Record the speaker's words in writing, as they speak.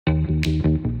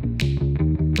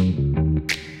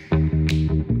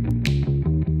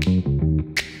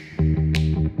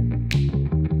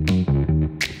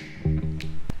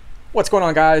What's going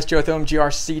on, guys? Joe with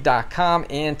OMGRC.com,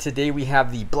 and today we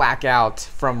have the Blackout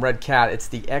from Redcat. It's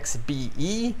the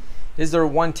XBE. It is their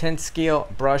 1/10 scale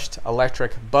brushed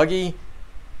electric buggy.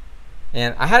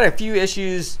 And I had a few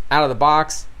issues out of the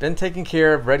box, been taken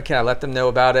care of. Redcat, I let them know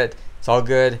about it. It's all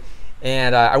good.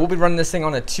 And I will be running this thing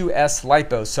on a 2S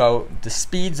LiPo. So the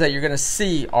speeds that you're gonna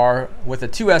see are with a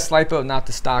 2S LiPo, not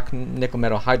the stock nickel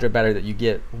metal hydro battery that you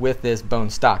get with this bone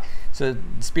stock. So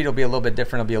the speed will be a little bit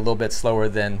different. It'll be a little bit slower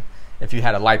than if you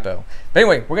had a LiPo. But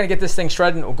anyway, we're gonna get this thing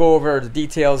shredded. We'll go over the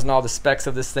details and all the specs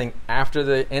of this thing after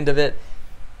the end of it,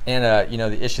 and you know,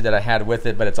 the issue that I had with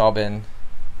it, but it's all been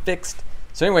fixed.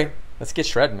 So anyway, let's get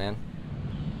shredded, man.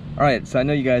 All right, so I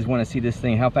know you guys want to see this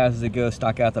thing. How fast does it go?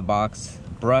 Stock out the box,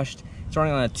 brushed. It's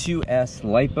running on a 2S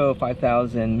LiPo,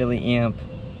 5,000 milliamp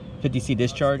 50C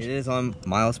discharge. It is on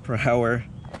miles per hour,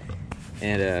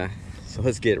 and so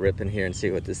let's get ripping here and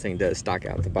see what this thing does. Stock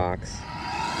out the box.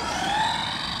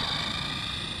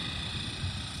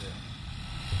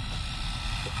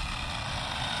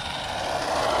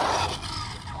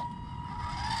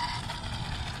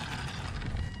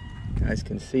 You guys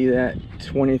can see that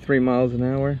 23 miles an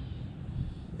hour.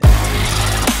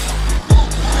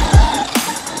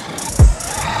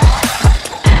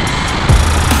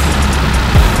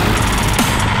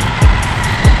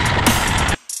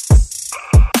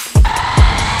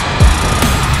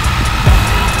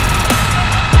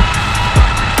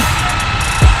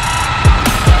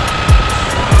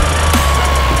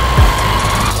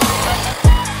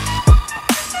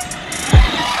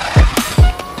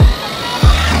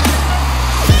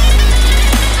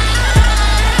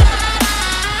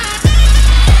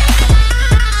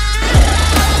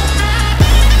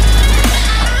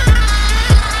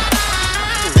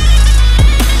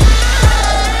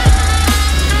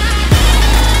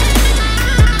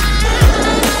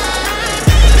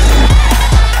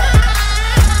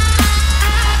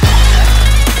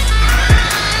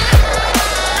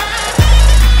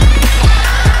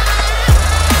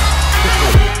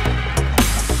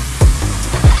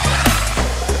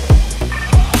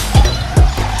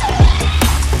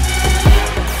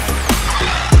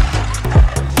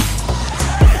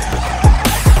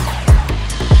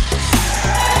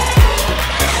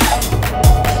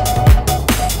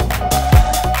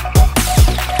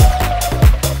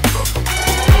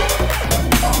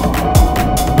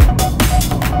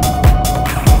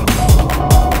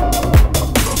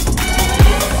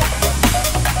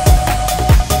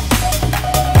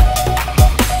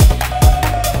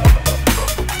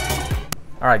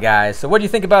 Alright guys, so what do you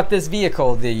think about this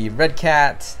vehicle, the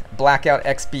Redcat Blackout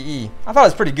XBE? I thought it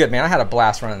was pretty good, man. I had a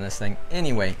blast running this thing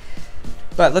anyway.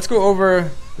 But let's go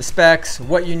over the specs,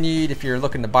 what you need if you're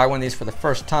looking to buy one of these for the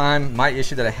first time, my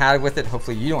issue that I had with it.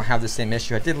 Hopefully you don't have the same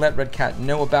issue. I did let Redcat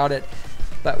know about it,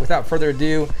 but without further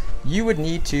ado, you would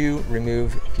need to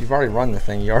remove, if you've already run the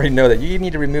thing, you already know that you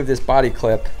need to remove this body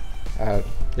clip. There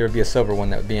would be a silver one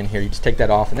that would be in here. You just take that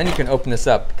off, and then you can open this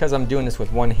up. Because I'm doing this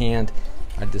with one hand,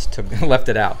 I just left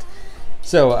it out.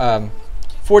 So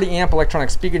 40 amp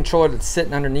electronic speed controller that's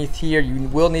sitting underneath here. You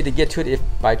will need to get to it if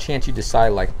by chance you decide,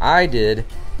 like I did,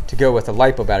 to go with a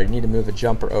LiPo battery. You need to move a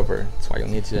jumper over. That's why you'll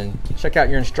need to check out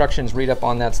your instructions, read up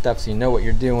on that stuff so you know what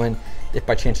you're doing if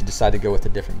by chance you decide to go with a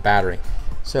different battery.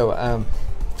 So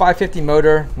 550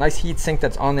 motor, nice heat sink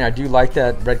that's on there. I do like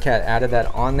that Redcat added that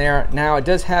on there. Now it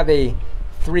does have a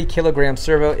 3 kilogram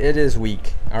servo. It is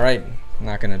weak. All right, I'm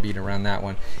not gonna beat around that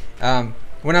one.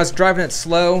 When I was driving it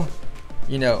slow,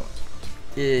 you know,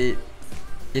 it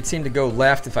seemed to go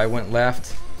left if I went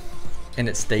left, and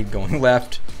it stayed going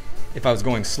left if I was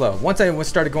going slow. Once I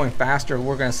started going faster,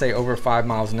 we're gonna say over 5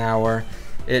 miles an hour,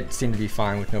 it seemed to be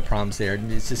fine with no problems there.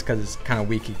 It's just because it's kind of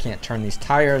weak. You can't turn these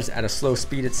tires at a slow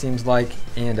speed, it seems like,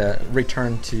 and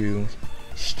return to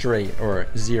straight or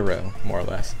zero, more or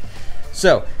less.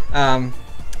 So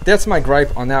that's my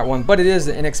gripe on that one, but it is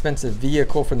an inexpensive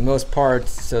vehicle for the most part,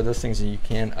 so those things you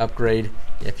can upgrade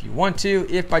if you want to.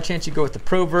 If by chance you go with the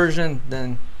Pro version,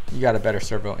 then you got a better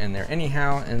servo in there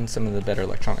anyhow, and some of the better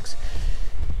electronics.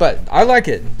 But I like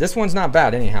it. This one's not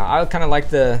bad anyhow. I kind of like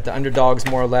the underdogs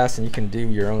more or less, and you can do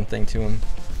your own thing to them.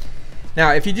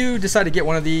 Now, if you do decide to get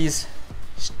one of these,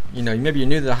 you know, maybe you're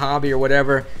new to the hobby or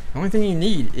whatever, the only thing you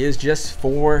need is just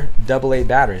 4 AA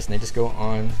batteries, and they just go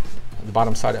on the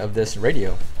bottom side of this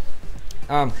radio.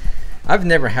 I've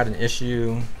never had an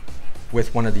issue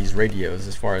with one of these radios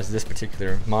as far as this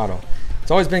particular model.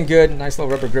 It's always been good. Nice little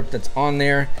rubber grip that's on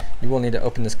there. You will need to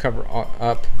open this cover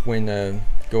up when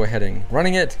go ahead and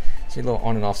running it. See a little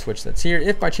on and off switch that's here.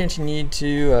 If by chance you need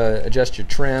to adjust your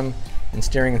trim and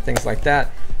steering and things like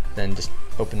that, then just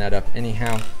open that up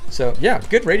anyhow. So yeah,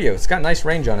 good radio. It's got nice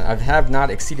range on it. I have not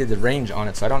exceeded the range on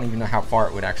it, so I don't even know how far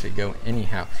it would actually go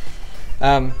anyhow.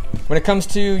 When it comes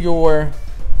to your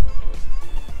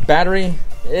battery,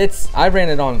 I ran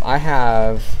it on, I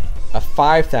have a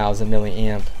 5,000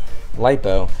 milliamp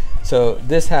LiPo. So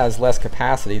this has less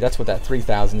capacity. That's what that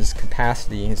 3,000 is,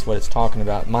 capacity is what it's talking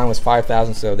about. Mine was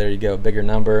 5,000, so there you go, bigger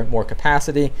number, more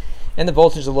capacity. And the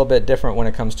voltage is a little bit different when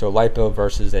it comes to a LiPo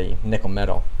versus a nickel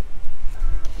metal.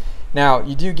 Now,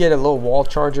 you do get a little wall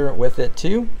charger with it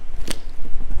too.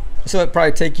 So it'd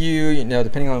probably take you, you know,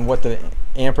 depending on what the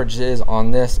amperage is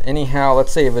on this. Anyhow,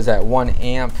 let's say it was at 1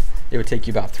 amp, it would take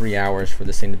you about 3 hours for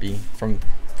this thing to be from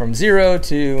 0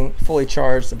 to fully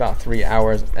charged, about 3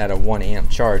 hours at a 1 amp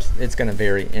charge. It's going to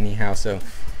vary anyhow, so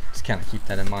just kind of keep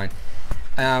that in mind.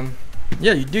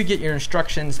 Yeah, you do get your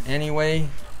instructions anyway.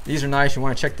 These are nice. You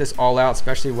want to check this all out,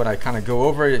 especially what I kind of go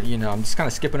over. You know, I'm just kind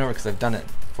of skipping over because I've done it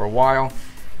for a while,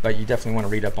 but you definitely want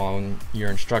to read up on your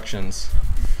instructions.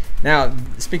 Now,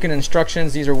 speaking of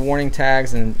instructions, these are warning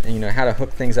tags and you know how to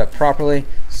hook things up properly.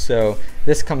 So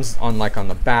this comes on like on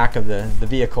the back of the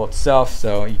vehicle itself,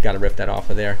 so you got to rip that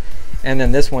off of there. And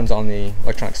then this one's on the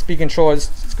electronic speed control.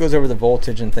 This goes over the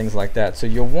voltage and things like that. So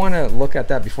you'll want to look at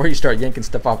that before you start yanking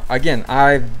stuff off. Again,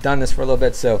 I've done this for a little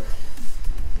bit, so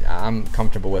I'm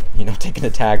comfortable with, you know, taking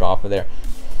the tag off of there.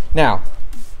 Now,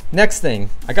 next thing,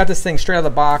 I got this thing straight out of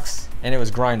the box and it was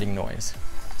grinding noise.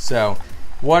 So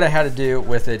what I had to do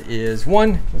with it is,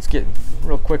 one, let's get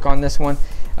real quick on this one.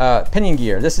 Pinion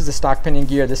gear. This is the stock pinion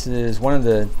gear. This is one of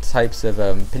the types of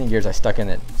pinion gears I stuck in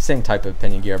it. Same type of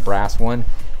pinion gear, brass one.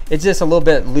 It's just a little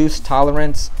bit loose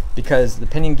tolerance because the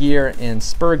pinion gear and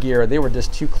spur gear, they were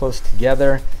just too close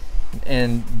together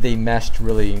and they meshed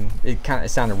really, it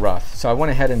sounded rough. So I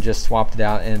went ahead and just swapped it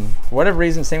out, and for whatever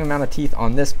reason, same amount of teeth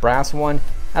on this brass one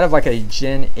out of like a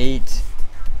Gen 8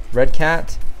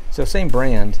 Redcat. So same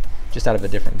brand, just out of a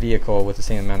different vehicle with the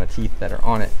same amount of teeth that are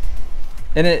on it.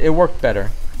 And it worked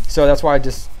better. So that's why I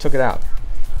just took it out.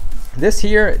 This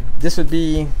here, this would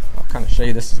be, I'll kind of show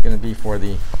you, this is going to be for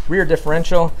the rear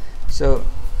differential. So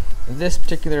this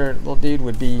particular little dude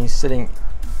would be sitting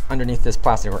underneath this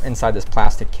plastic, or inside this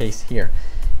plastic case here.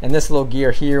 And this little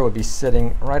gear here would be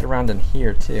sitting right around in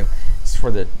here too. It's for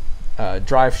the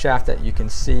drive shaft that you can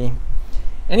see.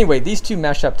 Anyway, these two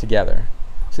mesh up together.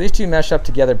 So these two mesh up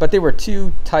together, but they were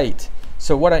too tight.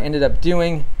 So what I ended up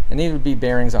doing, and these would be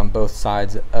bearings on both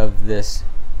sides of this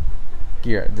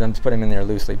gear. I'm just putting them in there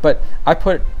loosely. But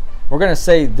we're gonna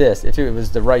say this, if it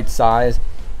was the right size,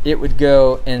 it would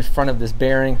go in front of this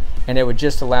bearing and it would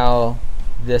just allow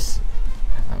this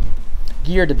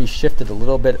gear to be shifted a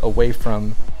little bit away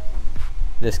from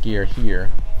this gear here.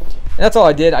 And that's all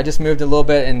I did. I just moved a little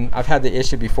bit, and I've had the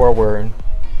issue before where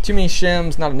too many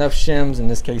shims, not enough shims. In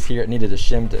this case here, it needed a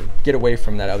shim to get away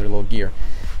from that other little gear.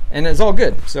 And it's all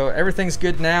good. So everything's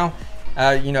good now.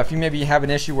 You know, if you maybe have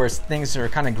an issue where things are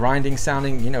kind of grinding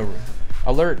sounding, you know,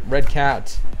 alert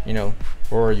Redcat, you know,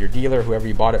 or your dealer, whoever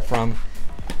you bought it from,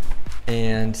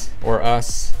 or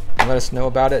us, and let us know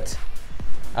about it.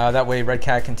 That way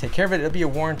Redcat can take care of it. It'll be a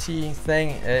warranty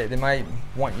thing. They might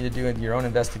want you to do your own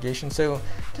investigation. So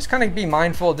just kind of be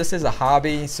mindful. This is a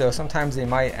hobby, so sometimes they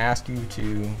might ask you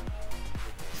to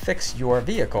fix your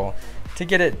vehicle. To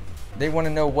get it, they want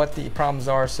to know what the problems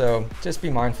are, so just be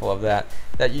mindful of that.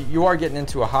 That you are getting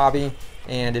into a hobby,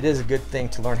 and it is a good thing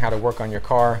to learn how to work on your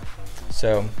car.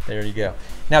 So there you go.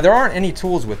 Now there aren't any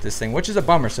tools with this thing, which is a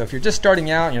bummer. So if you're just starting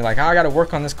out and you're like, oh, I got to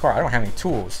work on this car, I don't have any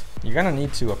tools. You're gonna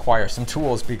need to acquire some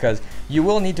tools because you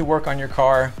will need to work on your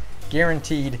car,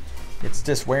 guaranteed. It's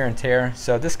just wear and tear.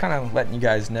 So this kind of letting you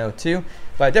guys know too.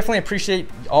 But I definitely appreciate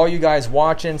all you guys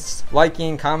watching,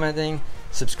 liking, commenting,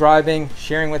 subscribing,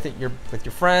 sharing with your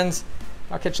friends.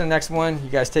 I'll catch you in the next one. You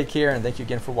guys take care, and thank you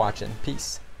again for watching.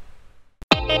 Peace.